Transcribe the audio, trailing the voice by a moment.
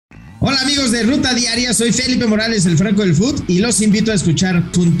Hola amigos de Ruta Diaria, soy Felipe Morales, el Franco del Fut, y los invito a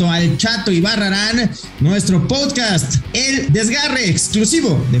escuchar junto al Chato y Barrarán nuestro podcast, El Desgarre,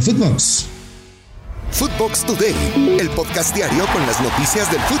 exclusivo de Footbox. Footbox Today, el podcast diario con las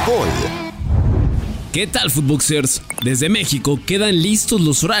noticias del fútbol. ¿Qué tal, Footboxers? Desde México quedan listos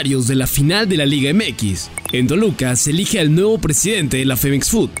los horarios de la final de la Liga MX. En Toluca se elige al nuevo presidente de la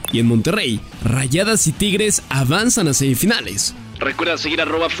Femex Foot y en Monterrey, Rayadas y Tigres avanzan a semifinales. Recuerda seguir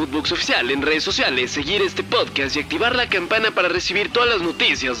 @FootboxOficial en redes sociales, seguir este podcast y activar la campana para recibir todas las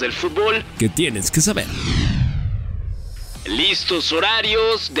noticias del fútbol que tienes que saber. Listos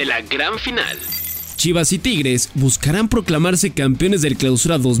horarios de la gran final. Chivas y Tigres buscarán proclamarse campeones del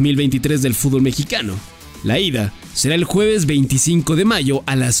Clausura 2023 del fútbol mexicano. La ida será el jueves 25 de mayo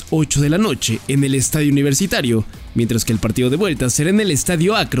a las 8 de la noche en el Estadio Universitario, mientras que el partido de vuelta será en el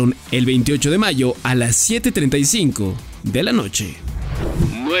Estadio Akron el 28 de mayo a las 7:35 de la noche.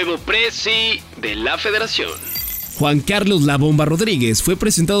 Nuevo presi de la Federación. Juan Carlos La Bomba Rodríguez fue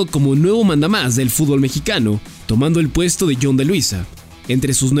presentado como nuevo mandamás del fútbol mexicano, tomando el puesto de John de Luisa.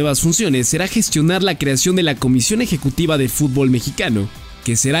 Entre sus nuevas funciones será gestionar la creación de la Comisión Ejecutiva de Fútbol Mexicano,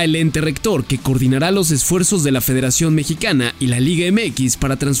 que será el ente rector que coordinará los esfuerzos de la Federación Mexicana y la Liga MX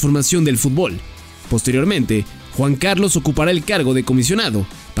para transformación del fútbol. Posteriormente, Juan Carlos ocupará el cargo de comisionado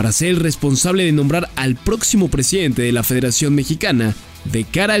para ser el responsable de nombrar al próximo presidente de la Federación Mexicana de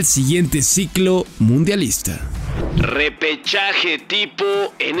cara al siguiente ciclo mundialista. Repechaje tipo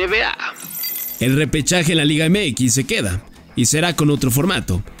NBA. El repechaje en la Liga MX se queda y será con otro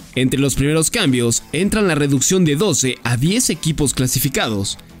formato. Entre los primeros cambios entran la reducción de 12 a 10 equipos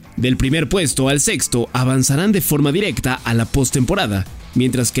clasificados. Del primer puesto al sexto avanzarán de forma directa a la postemporada,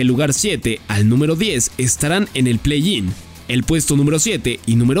 mientras que el lugar 7 al número 10 estarán en el play-in. El puesto número 7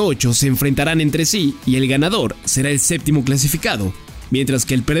 y número 8 se enfrentarán entre sí y el ganador será el séptimo clasificado, mientras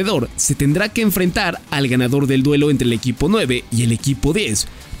que el perdedor se tendrá que enfrentar al ganador del duelo entre el equipo 9 y el equipo 10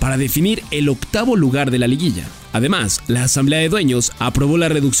 para definir el octavo lugar de la liguilla. Además, la Asamblea de Dueños aprobó la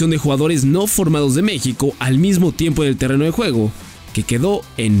reducción de jugadores no formados de México al mismo tiempo en el terreno de juego, que quedó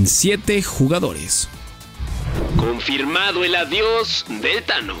en 7 jugadores. Confirmado el adiós del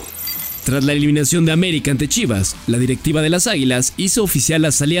Tano. Tras la eliminación de América ante Chivas, la directiva de las Águilas hizo oficial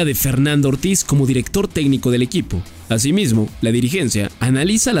la salida de Fernando Ortiz como director técnico del equipo. Asimismo, la dirigencia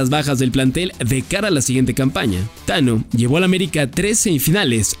analiza las bajas del plantel de cara a la siguiente campaña. Tano llevó al América a 3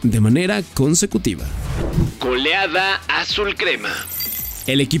 semifinales de manera consecutiva. Goleada azul crema.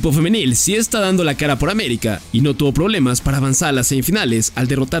 El equipo femenil sí está dando la cara por América y no tuvo problemas para avanzar a las semifinales al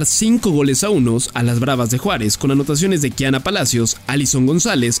derrotar 5-1 a las Bravas de Juárez con anotaciones de Kiana Palacios, Alison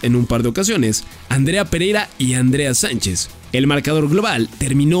González en un par de ocasiones, Andrea Pereira y Andrea Sánchez. El marcador global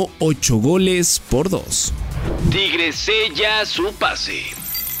terminó 8-2. Tigres sella su pase.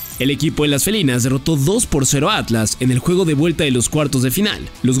 El equipo de las felinas derrotó 2-0 a Atlas en el juego de vuelta de los cuartos de final.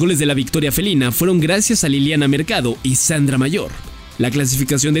 Los goles de la victoria felina fueron gracias a Liliana Mercado y Sandra Mayor. La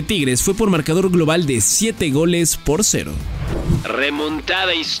clasificación de Tigres fue por marcador global de 7-0.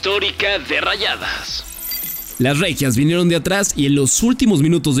 Remontada histórica de Rayadas. Las regias vinieron de atrás y en los últimos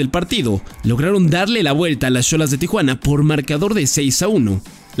minutos del partido lograron darle la vuelta a las Xolas de Tijuana por marcador de 6-1.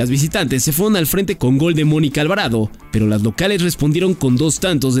 Las visitantes se fueron al frente con gol de Mónica Alvarado, pero las locales respondieron con 2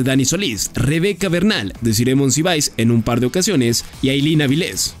 tantos de Dani Solís, Rebeca Bernal, Desiree Monsiváis en un par de ocasiones y Ailín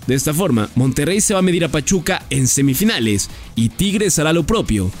Avilés. De esta forma, Monterrey se va a medir a Pachuca en semifinales y Tigres hará lo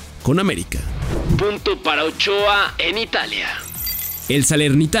propio con América. Punto para Ochoa en Italia. El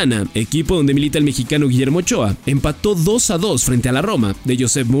Salernitana, equipo donde milita el mexicano Guillermo Ochoa, empató 2-2 frente a la Roma de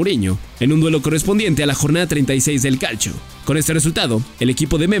Josep Mourinho, en un duelo correspondiente a la jornada 36 del calcio. Con este resultado, el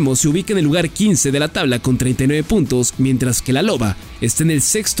equipo de Memo se ubica en el lugar 15 de la tabla con 39 puntos, mientras que la Loba está en el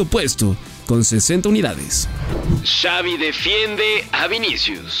sexto puesto con 60 unidades. Xavi defiende a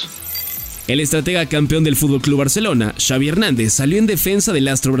Vinicius. El estratega campeón del FC Barcelona, Xavi Hernández, salió en defensa del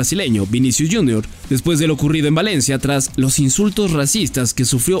astro brasileño Vinicius Jr. después de lo ocurrido en Valencia tras los insultos racistas que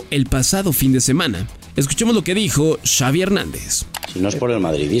sufrió el pasado fin de semana. Escuchemos lo que dijo Xavi Hernández. Si no es por el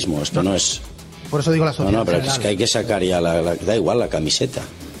madridismo, esto no es... Por eso digo la sociedad. No, pero es que hay que sacar ya da igual la camiseta.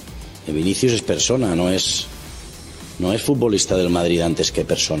 Vinicius es persona, no es futbolista del Madrid antes que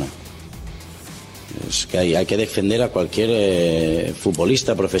persona. Es que hay que defender a cualquier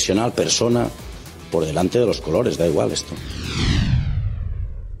futbolista, profesional, persona, por delante de los colores, da igual esto.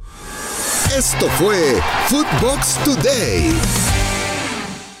 Esto fue Footbox Today.